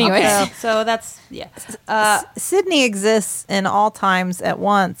right. Anyway. Okay, so that's, yeah. Sydney exists in all times at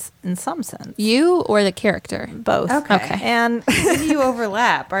once, in some sense. You or the character? Both. Okay. And you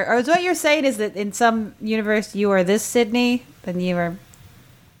overlap. Or is what you're saying is that in some universe you are this Sydney, then you are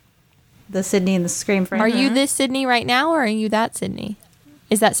the Sydney in the Scream frame? Are you this Sydney right now, or are you that Sydney?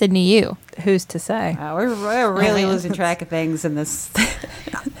 Is that Sydney you? who's to say? We're really losing track of things in this.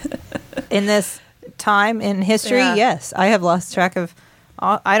 In this time in history, Yeah. yes. I have lost track of...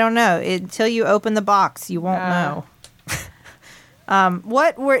 I don't know. Until you open the box, you won't know.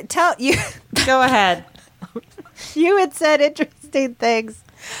 What were... Tell you... Go ahead. You had said interesting things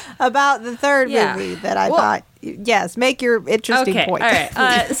about the third movie that I thought... Yes, make your interesting point. All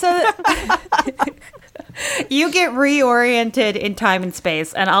right. So you get reoriented in time and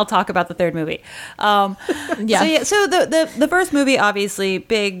space, and I'll talk about the third movie. So the first movie, obviously,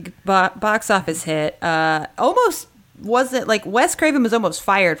 big box office hit. Almost wasn't like Wes Craven was almost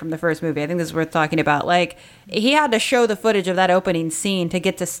fired from the first movie. I think this is worth talking about. Like he had to show the footage of that opening scene to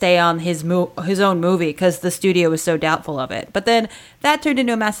get to stay on his own movie because the studio was so doubtful of it. But then that turned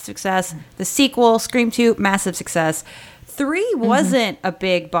into a massive success. The sequel, Scream 2, massive success. 3 wasn't a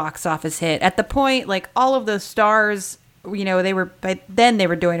big box office hit. At the point, like all of those stars, you know, they were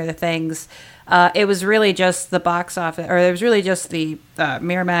doing other things. It was really just the box office, or it was really just the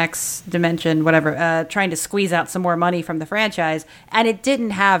Miramax, Dimension, whatever, trying to squeeze out some more money from the franchise, and it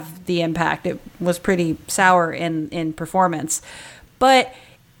didn't have the impact. It was pretty sour in performance. But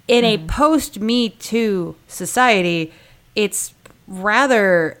in a post-Me Too society, it's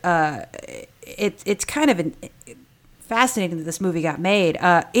rather it's kind of fascinating that this movie got made.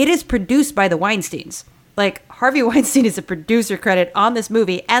 It is produced by the Weinsteins. Like, Harvey Weinstein is a producer credit on this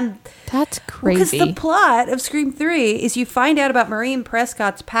movie. And that's crazy. Because the plot of Scream 3 is you find out about Maureen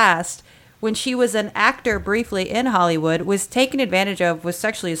Prescott's past when she was an actor briefly in Hollywood, was taken advantage of, was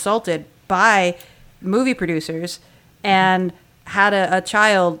sexually assaulted by movie producers, and had a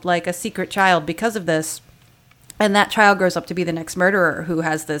child, like a secret child, because of this. And that child grows up to be the next murderer who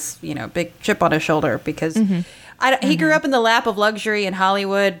has this, you know, big chip on his shoulder because he grew up in the lap of luxury in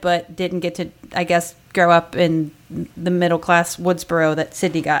Hollywood, but didn't get to, I guess, grow up in the middle class Woodsboro that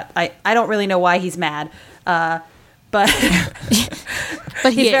Sydney got. I don't really know why he's mad, but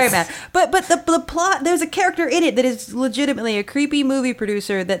but he's very mad. But the plot, there's a character in it that is legitimately a creepy movie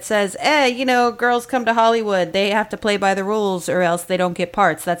producer that says, you know, girls come to Hollywood, they have to play by the rules or else they don't get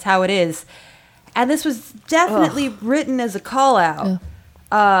parts. That's how it is. And this was definitely written as a call out.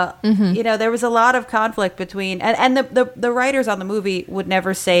 You know, there was a lot of conflict between, and the writers on the movie would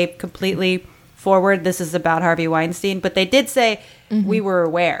never say completely forward, this is about Harvey Weinstein, but they did say we were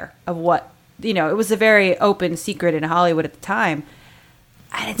aware of what, you know, it was a very open secret in Hollywood at the time.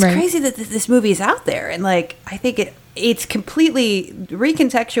 And it's crazy that this movie is out there. And like, I think it's completely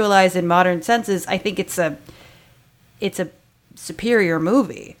recontextualized in modern senses. I think it's a superior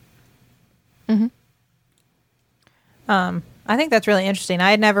movie. I think that's really interesting.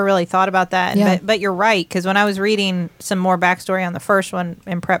 I had never really thought about that. But you're right, because when I was reading some more backstory on the first one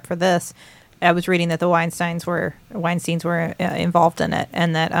in prep for this, I was reading that the Weinsteins were involved in it,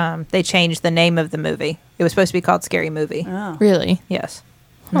 and that they changed the name of the movie. It was supposed to be called Scary Movie. Oh. Really? Yes.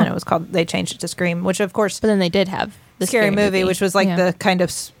 And then it was called. They changed it to Scream, which of course. But then they did have the Scary movie, which was like the kind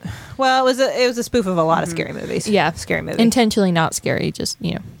of. Well, it was a spoof of a lot of scary movies. Yeah, Scary Movie. Intentionally not scary, just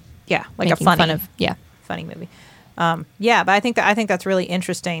Yeah, like making a funny fun of funny movie. But I think that's really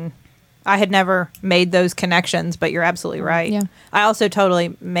interesting. I had never made those connections, but you're absolutely right. Yeah. I also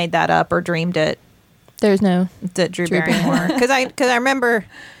totally made that up or dreamed it. There's no that Drew Barrymore, because I remember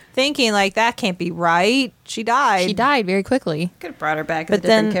thinking like that can't be right. She died. She died very quickly. Could have brought her back as a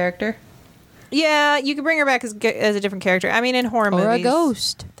different character. Yeah, you could bring her back as a different character. I mean, in horror movies, or a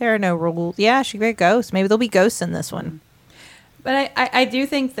ghost. There are no rules. Yeah, she could be a ghost. Maybe there'll be ghosts in this one. But I do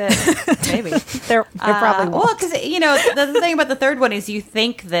think that maybe there probably won't. Well, because you know the thing about the third one is you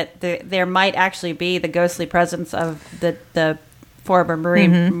think that there might actually be the ghostly presence of the former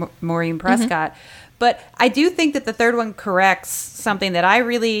Maureen Prescott, but I do think that the third one corrects something that I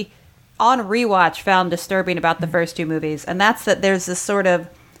really on rewatch found disturbing about the first two movies, and that's that there's this sort of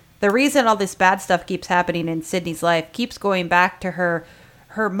the reason all this bad stuff keeps happening in Sydney's life keeps going back to her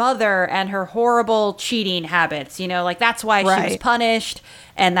mother and her horrible cheating habits, you know, like that's why she was punished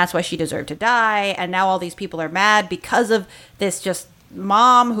and that's why she deserved to die. And now all these people are mad because of this just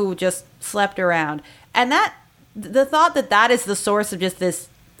mom who just slept around. And that the thought that is the source of just this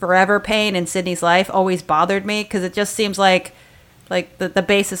forever pain in Sydney's life always bothered me because it just seems like Like the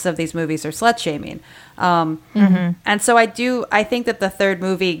basis of these movies are slut shaming. And so I think that the third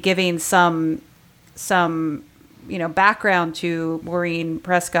movie giving some background to Maureen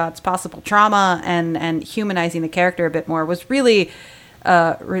Prescott's possible trauma and humanizing the character a bit more was really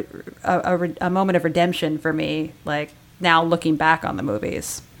a moment of redemption for me, like now looking back on the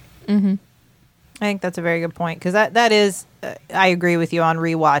movies. I think that's a very good point, because that is I agree with you on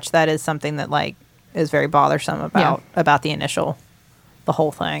rewatch. That is something that like is very bothersome about the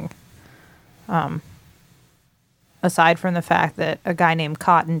whole thing. Aside from the fact that a guy named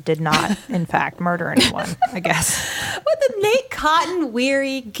Cotton did not, in fact, murder anyone, I guess. With the Nate Cotton,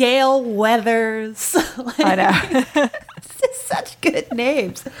 Weary, Gail Weathers. I know. It's such good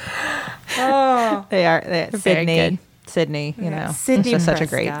names. Oh, they are. They're very good. Sydney, Sydney it's just such a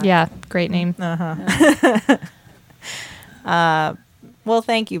Prescott. great. Great name. Well,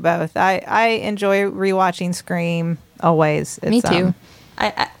 thank you both. I enjoy rewatching Scream always. Me too.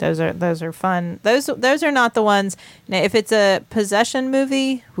 Those are fun. Those are not the ones. Now, if it's a possession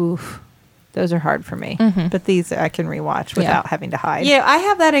movie, oof, those are hard for me. But these I can rewatch without having to hide. Yeah, I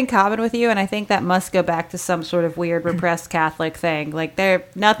have that in common with you, and I think that must go back to some sort of weird repressed Catholic thing. Like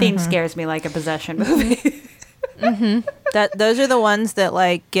nothing scares me like a possession movie. Those are the ones that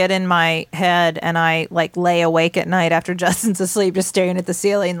like get in my head, and I like lay awake at night after Justin's asleep, just staring at the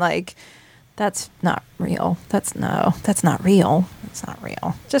ceiling, like. That's not real. That's not real. It's not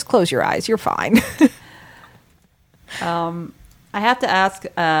real. Just close your eyes. You're fine. I have to ask,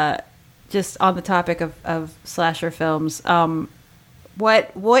 just on the topic of slasher films,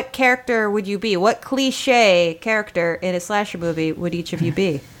 what character would you be? What cliche character in a slasher movie would each of you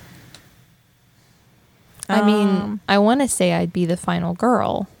be? I mean, I want to say I'd be the final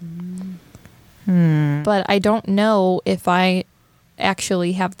girl. But I don't know if I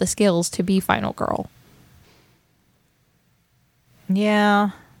actually have the skills to be final girl.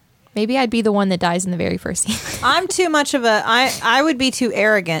 Yeah. Maybe I'd be the one that dies in the very first scene. I'm too much of I would be too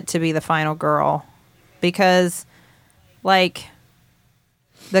arrogant to be the final girl, because like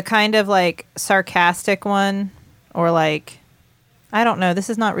the kind of like sarcastic one, or like, I don't know, this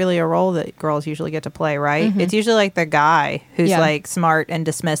is not really a role that girls usually get to play, right? It's usually like the guy who's like smart and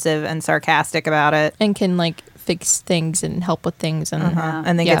dismissive and sarcastic about it, and can like fix things and help with things, and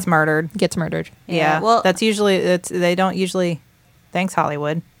and then gets murdered. Yeah, well, that's usually they don't usually. Thanks,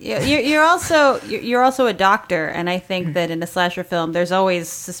 Hollywood. You're also a doctor, and I think that in a slasher film, there's always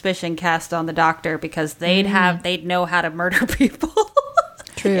suspicion cast on the doctor, because they'd know how to murder people.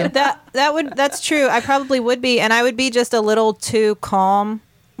 True. That's true. I probably would be, and I would be just a little too calm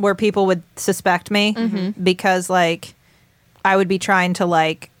where people would suspect me, because like I would be trying to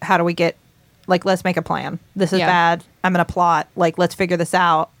like, how do we get, like, let's make a plan. This is bad. I'm going to plot. Like, let's figure this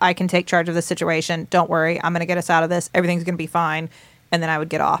out. I can take charge of the situation. Don't worry. I'm going to get us out of this. Everything's going to be fine. And then I would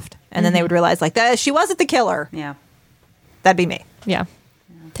get offed. And then they would realize, like, that she wasn't the killer. Yeah. That'd be me. Yeah.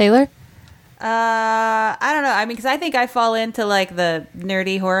 Taylor? I don't know. I mean, because I think I fall into, like, the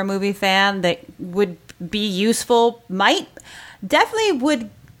nerdy horror movie fan that would be useful. Definitely would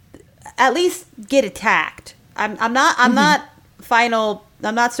at least get attacked. I'm not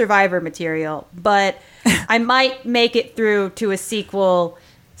survivor material, but I might make it through to a sequel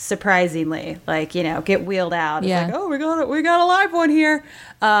surprisingly, like, get wheeled out. Yeah. It's like, oh, we got a live one here.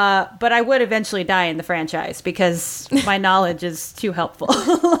 But I would eventually die in the franchise, because my knowledge is too helpful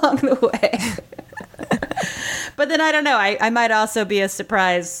along the way. But then I don't know. I might also be a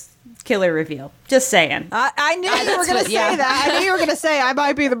surprise killer reveal. Just saying. I knew you were going to say that. I knew you were going to say I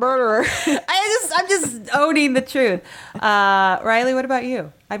might be the murderer. I'm just owning the truth. Riley, what about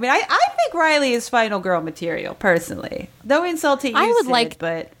you? I mean, I think Riley is final girl material, personally. No insult to you, but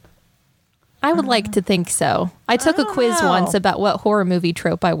I would like to think so. I took a quiz once about what horror movie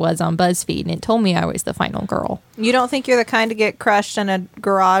trope I was on BuzzFeed, and it told me I was the final girl. You don't think you're the kind to get crushed in a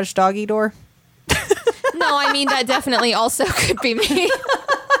garage doggy door? No, I mean, that definitely also could be me.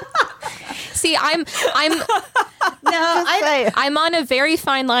 See, I'm on a very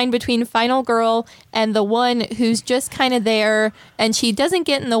fine line between final girl and the one who's just kind of there, and she doesn't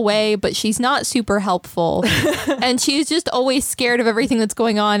get in the way, but she's not super helpful. And she's just always scared of everything that's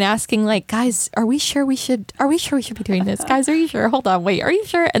going on, asking like, guys, are we sure we should be doing this? Guys, are you sure? Hold on, wait, are you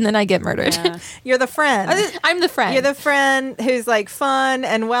sure? And then I get murdered. Yeah. You're the friend. I'm the friend. You're the friend who's like fun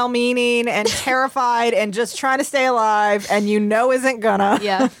and well-meaning and terrified and just trying to stay alive, and isn't gonna.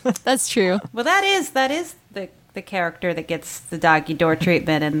 Yeah, that's true. Well, that is the character that gets the doggy door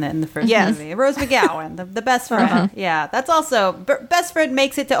treatment in the first movie. Rose McGowan, the best friend. Yeah, that's also best friend,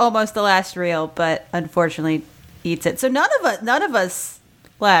 makes it to almost the last reel, but unfortunately eats it. So none of us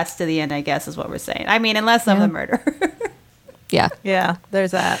last to the end, I guess, is what we're saying. I mean, unless I'm the murderer. Yeah. Yeah,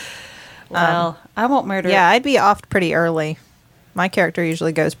 there's that. Well, I won't murder. Yeah, I'd be off pretty early. My character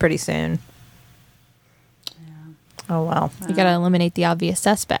usually goes pretty soon. Oh, well. You got to eliminate the obvious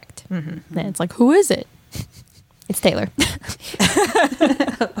suspect. Then it's like, who is it? It's Taylor.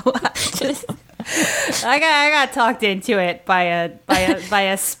 I got talked into it by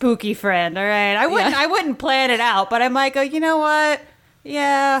a spooky friend. All right, I wouldn't plan it out, but I might go. You know what?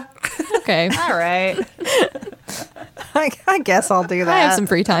 Yeah. Okay. All right. I guess I'll do that. I have some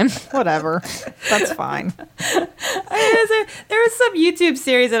free time. Whatever. That's fine. There was some YouTube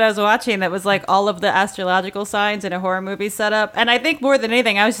series that I was watching that was like all of the astrological signs in a horror movie setup, and I think more than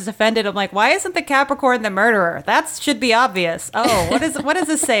anything, I was just offended. I'm like, why isn't the Capricorn the murderer? That should be obvious. Oh, what does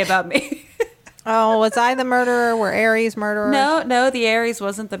this say about me? Oh, was I the murderer? Were Aries murderer? No, the Aries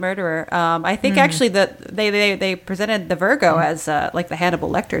wasn't the murderer. I think actually that they presented the Virgo as like the Hannibal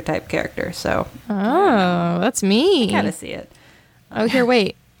Lecter type character. So Oh, that's me. kind of see it. Oh, here,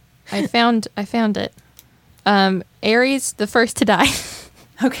 wait. I found it. Aries, the first to die.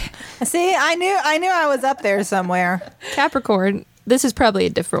 Okay. See, I knew I was up there somewhere. Capricorn, this is probably a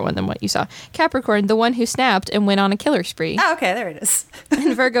different one than what you saw. Capricorn, the one who snapped and went on a killer spree. Oh, okay, there it is.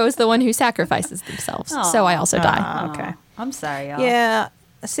 And Virgo is the one who sacrifices themselves. So I also die. Okay. I'm sorry, y'all. Yeah.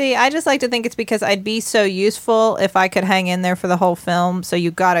 See, I just like to think it's because I'd be so useful if I could hang in there for the whole film. So you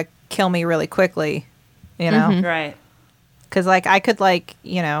got to kill me really quickly, you know? Right. Because, like, I could, like,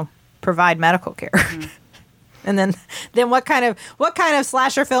 you know, provide medical care. And then what kind of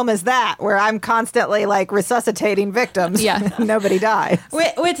slasher film is that where I'm constantly like resuscitating victims? Yeah. Nobody dies.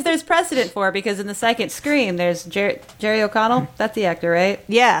 Which there's precedent for because in the second Scream, there's Jerry O'Connell. That's the actor, right?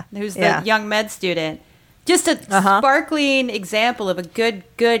 Yeah. Who's the young med student. Just a sparkling example of a good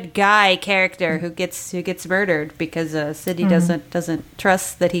guy character who gets murdered because Sidney doesn't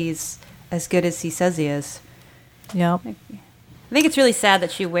trust that he's as good as he says he is. Yep. I think it's really sad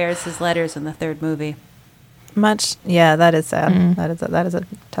that she wears his letters in the third movie. Yeah, that is sad. That is a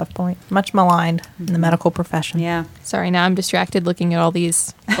tough point. Much maligned in the medical profession. Yeah. Sorry, now I'm distracted looking at all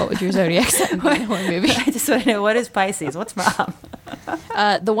these. What would your zodiac sign be in a horror movie? I just want to know, what is Pisces? What's Mom?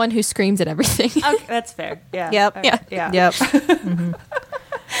 The one who screams at everything. Okay, that's fair. Yeah. Yep. Yeah. Yep.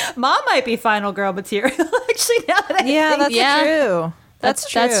 Mom might be final girl material. Actually, now that I think. Yeah. True. That's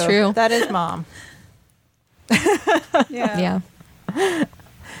true. That is Mom. Yeah.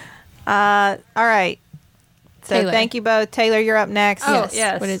 All right. So Taylor. thank you both. Taylor, you're up next. Oh,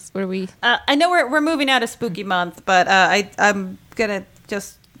 yes. What are we? I know we're moving out of spooky month, but I'm gonna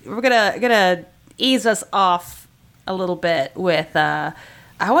gonna ease us off a little bit with I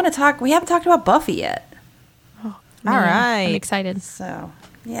want to talk. We haven't talked about Buffy yet, All right. I'm excited. so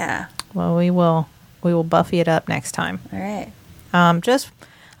yeah. Well, we will Buffy it up next time. All right.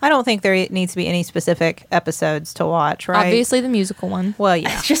 I don't think there needs to be any specific episodes to watch, right? Obviously, the musical one. Well,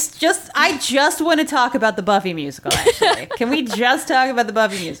 yeah. I just want to talk about the Buffy musical. Actually, can we just talk about the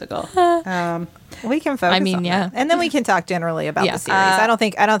Buffy musical? We can focus. on yeah. that. And then we can talk generally about Yeah. the series. I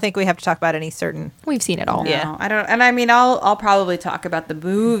don't think we have to talk about any certain. We've seen it all. Yeah. No, I don't. And I mean, I'll probably talk about the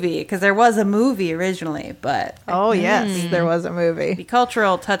movie because there was a movie originally, but Oh yes, there was a movie. the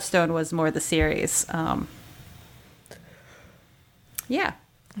cultural touchstone was more the series. Yeah.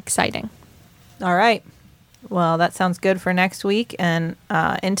 Exciting. All right. Well, that sounds good for next week. And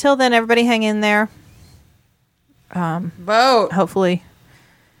until then, everybody hang in there. Vote. Hopefully,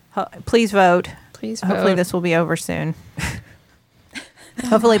 please vote. Please Hopefully vote. this will be over soon.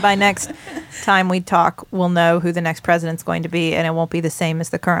 Hopefully by next time we talk, we'll know who the next president's going to be, and it won't be the same as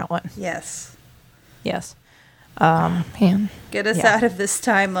the current one. Yes. Yes. Man, Get us Yeah. out of this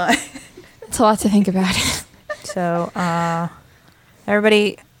timeline. it's a lot to think about. So,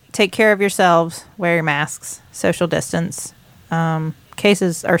 everybody take care of yourselves. Wear your masks. Social distance.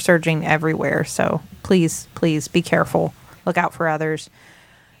 Cases are surging everywhere, so please be careful. Look out for others.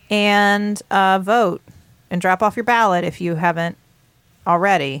 And vote. And drop off your ballot if you haven't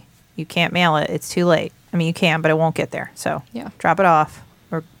already. You can't mail it. It's too late. I mean, you can, but it won't get there. So Yeah. drop it off.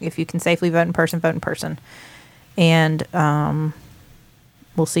 Or if you can safely vote in person, vote in person. And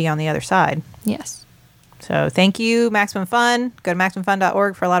we'll see you on the other side. Yes. So thank you, Maximum Fun. Go to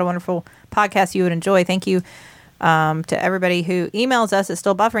MaximumFun.org for a lot of wonderful podcasts you would enjoy. Thank you to everybody who emails us at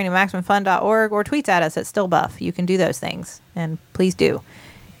stillbuffering at MaximumFun.org or tweets at us at stillbuff. You can do those things, and please do.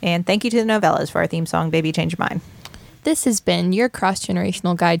 And thank you to the Novellas for our theme song, Baby Change Your Mind. This has been your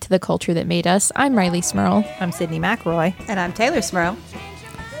cross-generational guide to the culture that made us. I'm Riley Smurl. I'm Sydney McRoy. And I'm Taylor Smurl.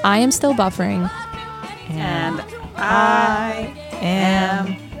 I am still buffering. And I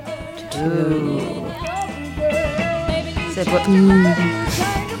am too. Sid, Sydney,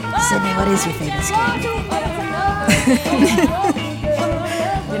 what is your favorite scary movie?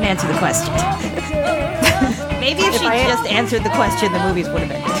 Didn't answer the question. Maybe if she just answered the question, the movies would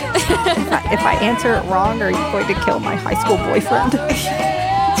have ended. If I answer it wrong, are you going to kill my high school boyfriend?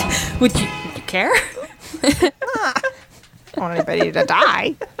 Would you care? I don't want anybody to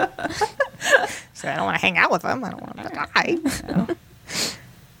die. So I don't want to hang out with them. I don't want them to die. So.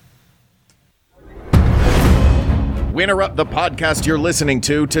 We interrupt the podcast you're listening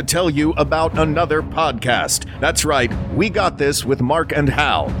to tell you about another podcast. That's right, We Got This with Mark and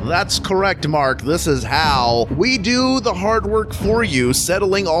Hal. That's correct, Mark. This is Hal. We do the hard work for you,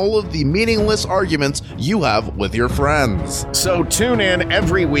 settling all of the meaningless arguments you have with your friends. So tune in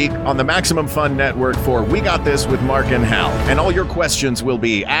every week on the Maximum Fun Network for We Got This with Mark and Hal, and all your questions will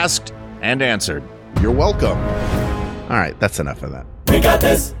be asked and answered. You're welcome. All right, that's enough of that. We got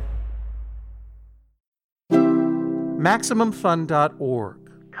this. MaximumFun.org.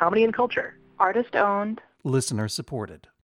 Comedy and culture. Artist owned. Listener supported.